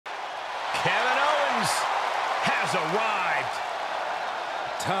has arrived.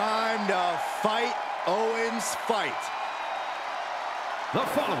 Time to fight, Owens, fight. The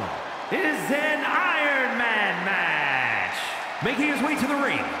following is an Iron Man match. Making his way to the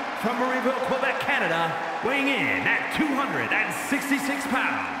ring from Marieville, Quebec, Canada, weighing in at 266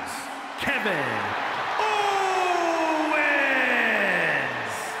 pounds, Kevin Owens.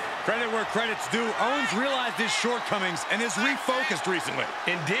 Credit where credit's due. Owens realized his shortcomings and is refocused recently.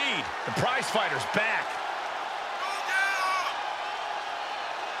 Indeed, the prize fighter's back.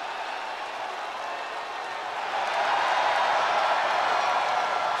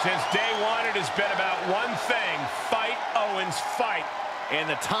 Since day one, it has been about one thing: fight, Owens, fight. And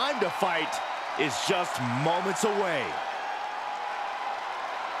the time to fight is just moments away.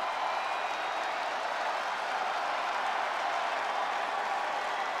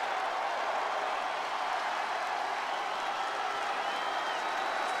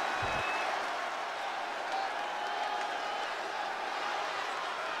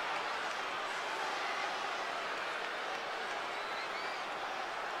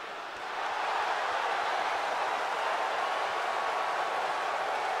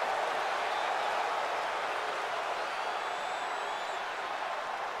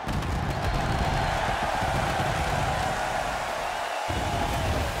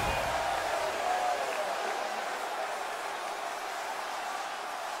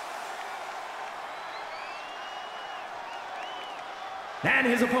 And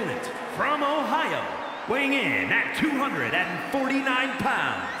his opponent from Ohio, weighing in at 249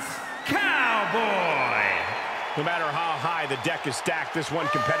 pounds, Cowboy. No matter how high the deck is stacked, this one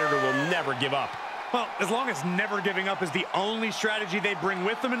competitor will never give up. Well, as long as never giving up is the only strategy they bring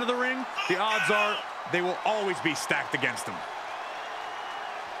with them into the ring, the odds are they will always be stacked against them.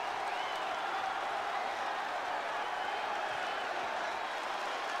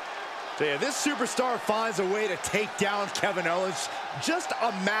 So yeah, this superstar finds a way to take down Kevin Owens. Just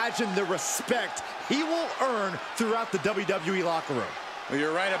imagine the respect he will earn throughout the WWE locker room. Well,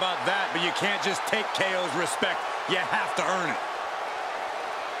 you're right about that, but you can't just take KO's respect. You have to earn it.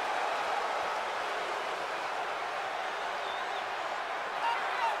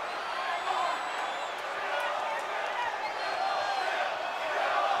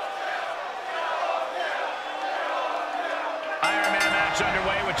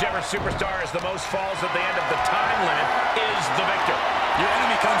 Underway. Whichever superstar has the most falls at the end of the time limit is the victor. Your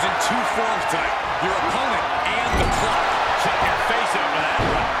enemy comes in two forms tonight: your opponent and the clock. Check your face out with that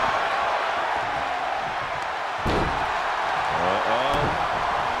one.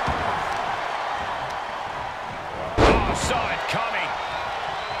 Oh, saw it coming.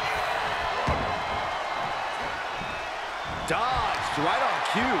 Dodged right on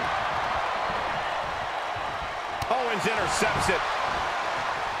cue. Owens intercepts it.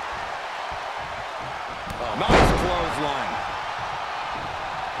 Nice clothesline.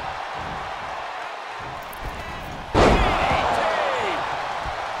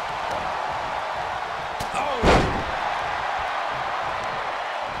 Oh!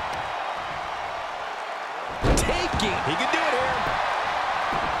 Taking. He can do it here.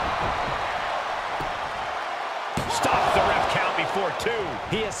 Stops the ref count before two.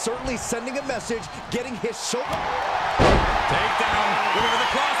 He is certainly sending a message, getting his shoulder. Takedown. Looking for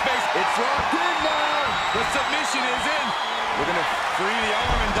the crossface. It's locked in now. The submission is in. Looking to free the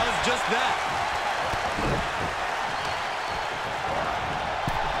arm and does just that.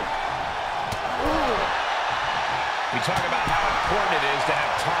 We talk about how important it is to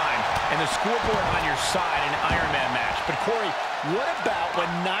have time and the scoreboard on your side in an Iron Man match. But Corey, what about when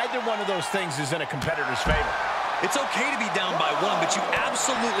neither one of those things is in a competitor's favor? It's okay to be down by one, but you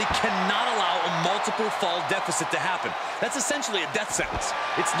absolutely cannot allow a multiple fall deficit to happen. That's essentially a death sentence.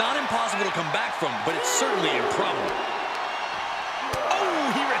 It's not impossible to come back from, but it's certainly improbable. Oh,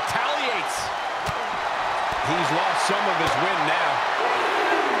 he retaliates. He's lost some of his win now.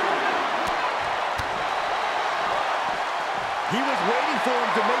 He was waiting for him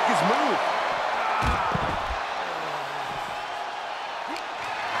to make his move.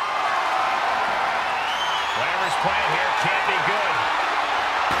 Playing here can't be good.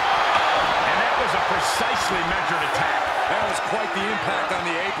 And that was a precisely measured attack. That was quite the impact on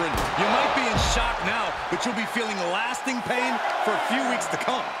the apron. You might be in shock now, but you'll be feeling lasting pain for a few weeks to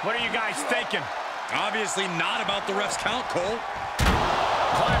come. What are you guys thinking? Obviously not about the ref's count, Cole.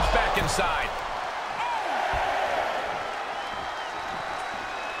 Climbs back inside.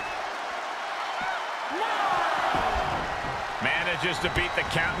 Manages to beat the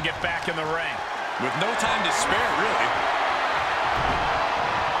count and get back in the ring. With no time to spare, really.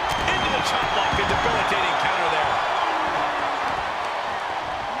 Into the chop block, a debilitating counter there.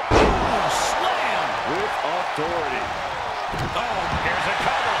 Ooh, slam with authority. Oh, here's a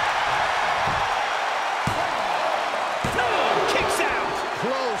cover. No, kicks out.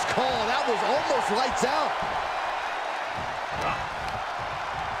 Close call. That was almost lights out.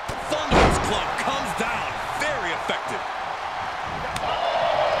 Thunderous club comes down. Very effective.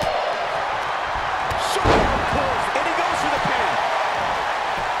 Sharp pulls, and he goes for the pin.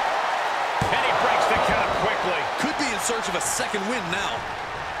 And he breaks the count quickly. Could be in search of a second win now.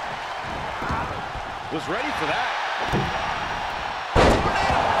 Was ready for that.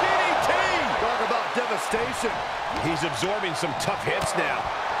 DDT! Talk about devastation. He's absorbing some tough hits now.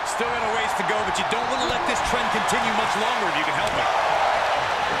 Still got a ways to go, but you don't want to let this trend continue much longer if you can help it.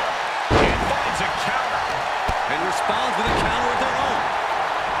 And finds a counter. And responds with a counter of their own.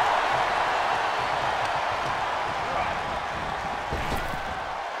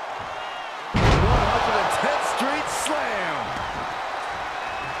 Street slam.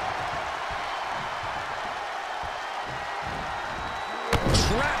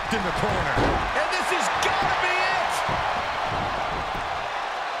 Trapped in the corner. And this has got to be it.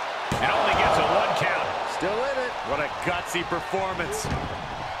 It only gets a 1 count. Still in it. What a gutsy performance.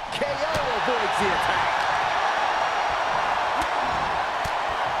 KO avoids the attack.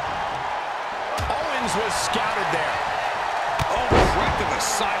 Owens was scouted there. Oh, right to the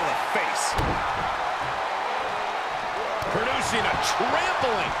side of the face. Producing a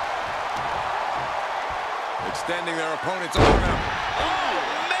trampling. Extending their opponent's arm out. Oh,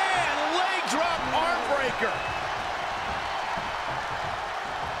 man, leg drop arm breaker.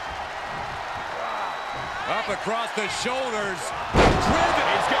 Up across the shoulders. Driven.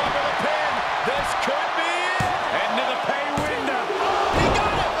 He's going for the pin. This could be it. Into the pay window. He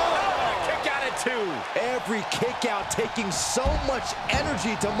got it. Oh, kick out at 2. Every kick out taking so much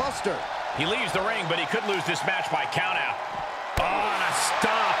energy to muster. He leaves the ring, but he could lose this match by countout. Oh, and a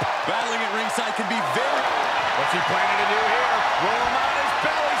stop. Battling at ringside can be very... What's he planning to do here? Roll him on his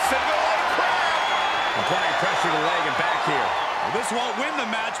belly. Single leg crab. Applying pressure to the leg and back here. Well, this won't win the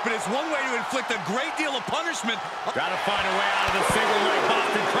match, but it's one way to inflict a great deal of punishment. Got to find a way out of the single leg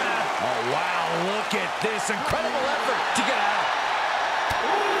Boston crab. Oh, wow, look at this incredible effort to get out.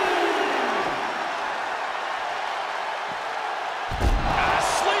 A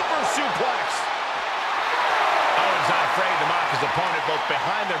sleeper suplex. Owens not afraid to mock his opponent both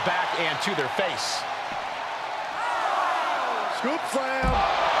behind their back and to their face. Scoop slam.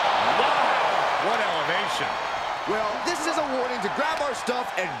 Wow, what elevation. Well, this is a warning to grab our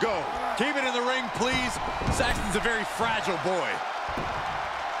stuff and go. Keep it in the ring, please. Saxton's a very fragile boy.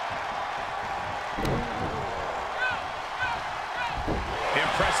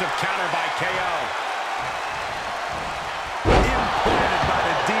 Impressive counter by KO. Implanted by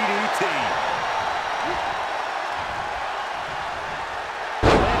the DDT.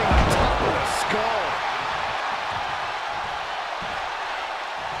 Landing on top of the skull.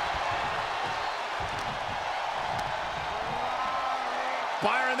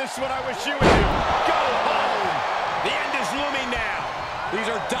 Byron, this is what I wish you would do. Go home. The end is looming now. These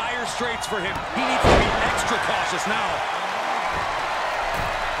are dire straits for him. He needs to be extra cautious now.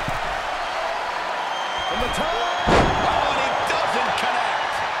 From the top. Oh, and he doesn't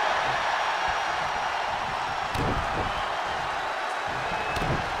connect.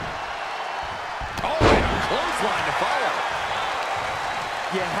 Oh, and a clothesline to follow.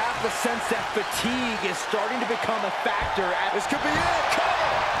 You have the sense that fatigue is starting to become a factor. This could be it. Cover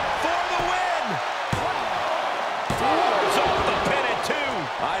for the win. Rolls off the pin at 2.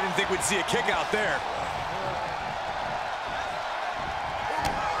 I didn't think we'd see a kick out there.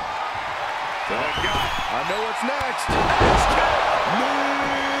 Oh, God. I know what's next.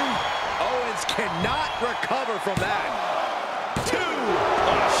 Move. Owens cannot recover from that. 2.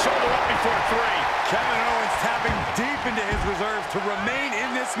 On a shoulder up before 3. Kevin Owens tapping deep into his reserves to remain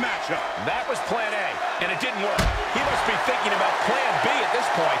in this matchup. That was plan A, and it didn't work. He must be thinking about plan B at this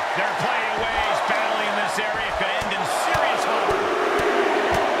point. There are plenty of ways battling in this area could end in serious harm.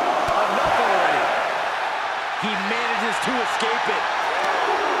 Enough already. He manages to escape it.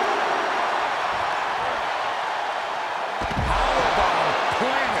 Powerbomb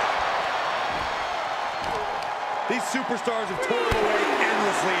planted. These superstars have toiled away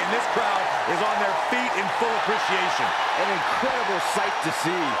endlessly, and this crowd is on their feet in full appreciation. An incredible sight to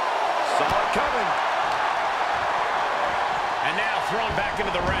see. Saw it coming. And now thrown back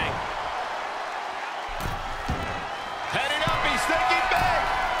into the ring. Heading up, he's thinking big.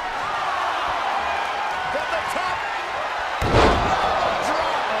 From the top.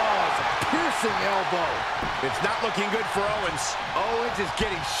 Drop. Oh, it's a piercing elbow. It's not looking good for Owens. Owens is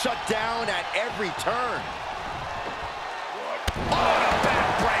getting shut down at every turn. Oh, and a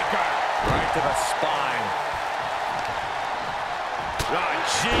backbreaker. Right to the spine.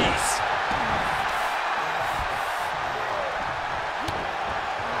 jeez.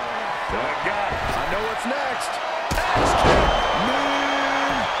 I know what's next.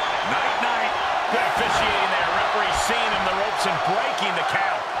 Night-night. Good officiating there. Referee seeing him the ropes and breaking the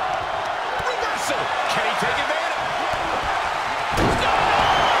count. Reversal. Can he take advantage?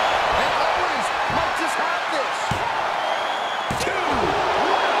 And Owens might just have this. 2.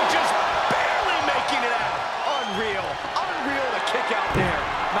 Wow, just barely making it out. Unreal. Unreal to kick out there.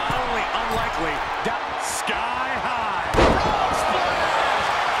 Not only unlikely, got sky high. Frog splash.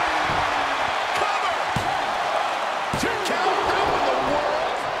 Cover. 2 count. How in the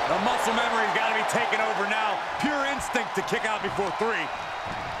world? The muscle memory's got to be taken over now. Pure instinct to kick out before 3.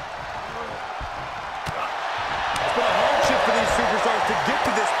 It's been a hardship for these superstars to get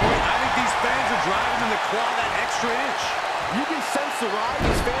to this point. I think these fans are driving them to claw that extra inch. You can sense the ride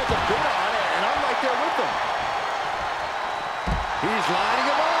these fans have been on, and I'm right there with them. He's lining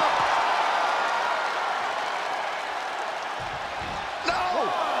him up. No!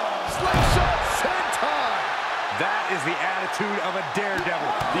 Slingshot senton! That is the attitude of a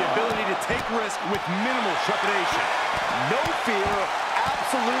daredevil. The ability to take risk with minimal trepidation. No fear,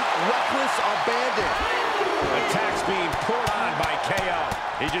 absolute reckless abandon. Attacks being poured on by KO.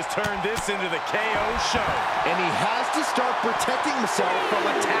 He just turned this into the KO show. And he has to start protecting himself from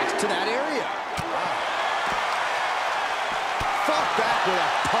attacks to that area. Fought back with a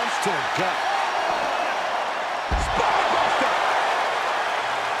punch to the gut. Spinebuster!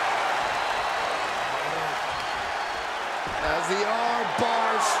 As the arm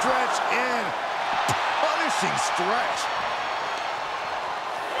bars stretch in. Punishing stretch.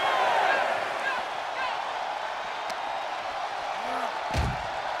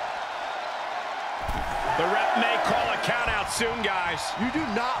 The ref may call a count out soon, guys. You do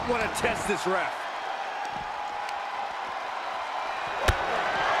not want to test this ref.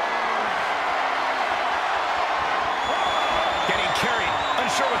 Getting carried,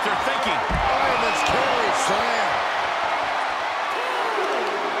 unsure what they're thinking. Fireman's carry slam.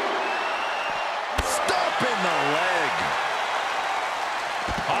 Stop in the leg.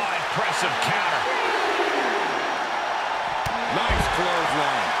 Oh, impressive counter. Nice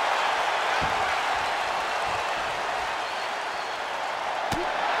clothesline.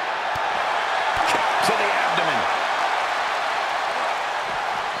 To the abdomen.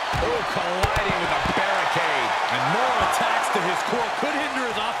 Oh, colliding with a barricade. And more attacks to his core could hinder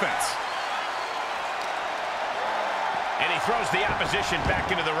his offense. And he throws the opposition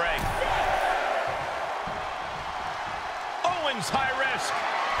back into the ring. Owens, high risk.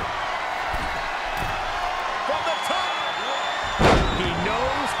 From the top. He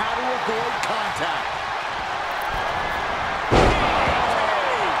knows how to avoid contact.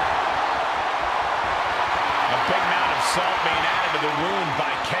 A big amount of salt being added to the wound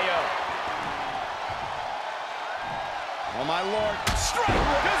by KO. Oh, my Lord. Strike!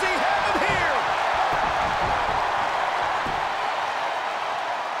 Does he have it here?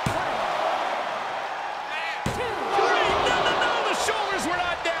 No, the shoulders were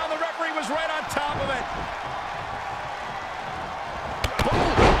not down. The referee was right on top of it.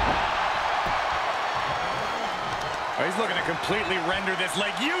 Oh, he's looking to completely render this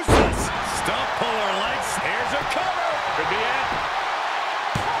leg useless. Stump puller legs. Here's a cover. Could be it.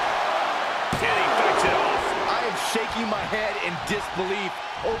 And he fights it off. I am shaking my head in disbelief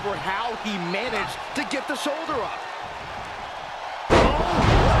over how he managed to get the shoulder up. Oh,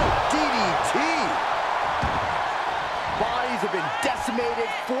 what a DDT! Bodies have been decimated,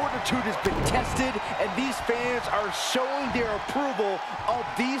 fortitude has been tested, and these fans are showing their approval of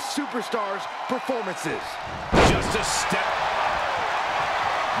these superstars' performances. Just a step.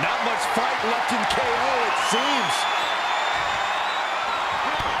 Not much fight left in KO, it seems.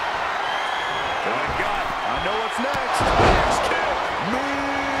 Oh, my God. I know what's next. Next kick.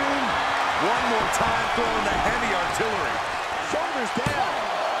 Man. One more time throwing the heavy artillery. Shoulders down.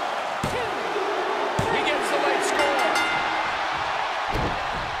 He gets the late score.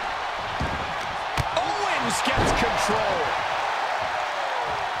 Owens gets control.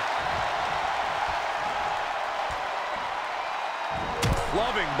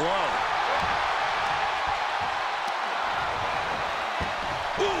 Clubbing blow.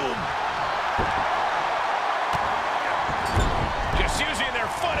 Boom. Just using their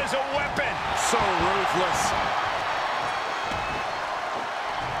foot as a weapon. So ruthless.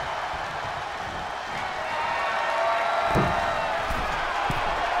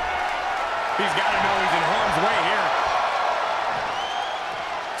 He's got to know he's in harm's way here.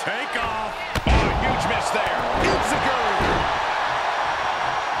 Take off. Oh, huge miss there. Enziguri.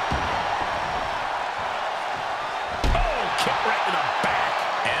 Oh, kick right to the back.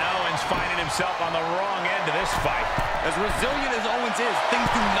 himself on the wrong end of this fight. As resilient as Owens is, things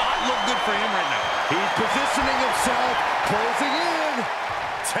do not look good for him right now. He's positioning himself, closing in,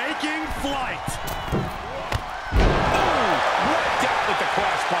 Taking flight. Oh, wiped out with the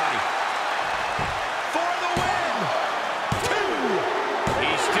crossbody. for the win. 2.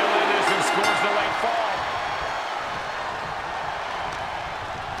 He's still in this and scores the late fall.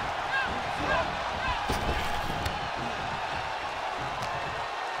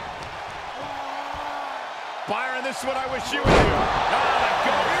 Byron, this is what I wish you would do.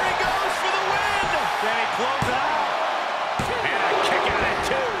 Here he goes for the win. Can he close it out? And a kick out at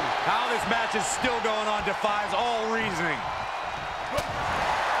 2. How this match is still going on defies all reasoning.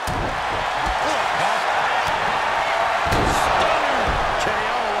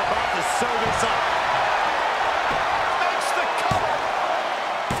 KO about to sew this up. Makes the cover.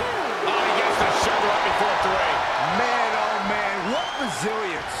 Oh, he gets the shoulder up before 3. Man, oh man, what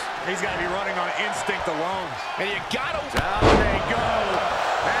resilience. He's got to be running on instinct alone. And you gotta... Down they go.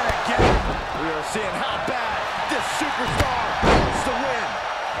 And again, we are seeing how bad this superstar wants to win.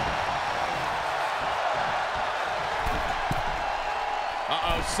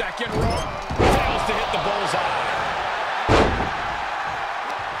 Uh-oh, second rope. Fails to hit the bullseye.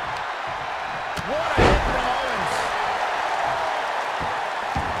 What a hit from Owens.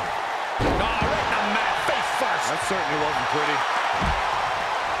 Oh, right in the mat, face first. That certainly wasn't pretty.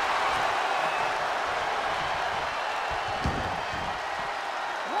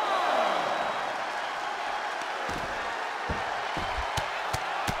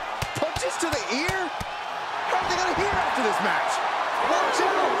 Punches to the ear? How are they going to hear after this match? Watch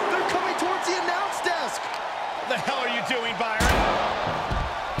out! They're coming towards the announce desk! What the hell are you doing, Byron?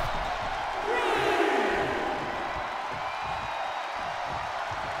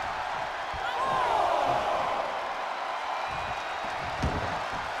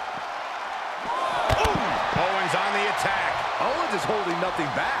 Owens on the attack. Owens is holding nothing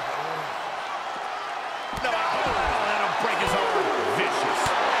back. No, that'll break his arm. Vicious.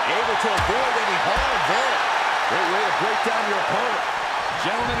 Able to avoid any harm there. Great way to break down your opponent.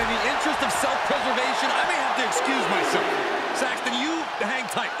 Gentlemen, in the interest of self-preservation, I may have to excuse myself. Saxton, you hang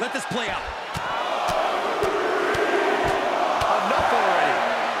tight. Let this play out. Enough already.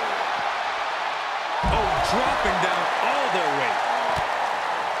 Oh, dropping down all their weight.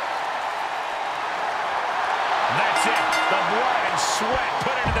 That's it. The blood and sweat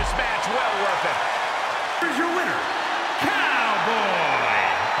put into this match. Well worth it. Here's your winner, Cowboy.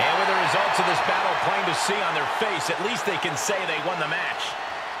 And with the results of this battle plain to see on their face, at least they can say they won the match.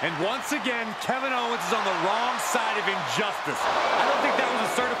 And once again, Kevin Owens is on the wrong side of injustice. I don't think that was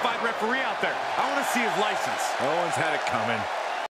a certified referee out there. I want to see his license. Owens had it coming.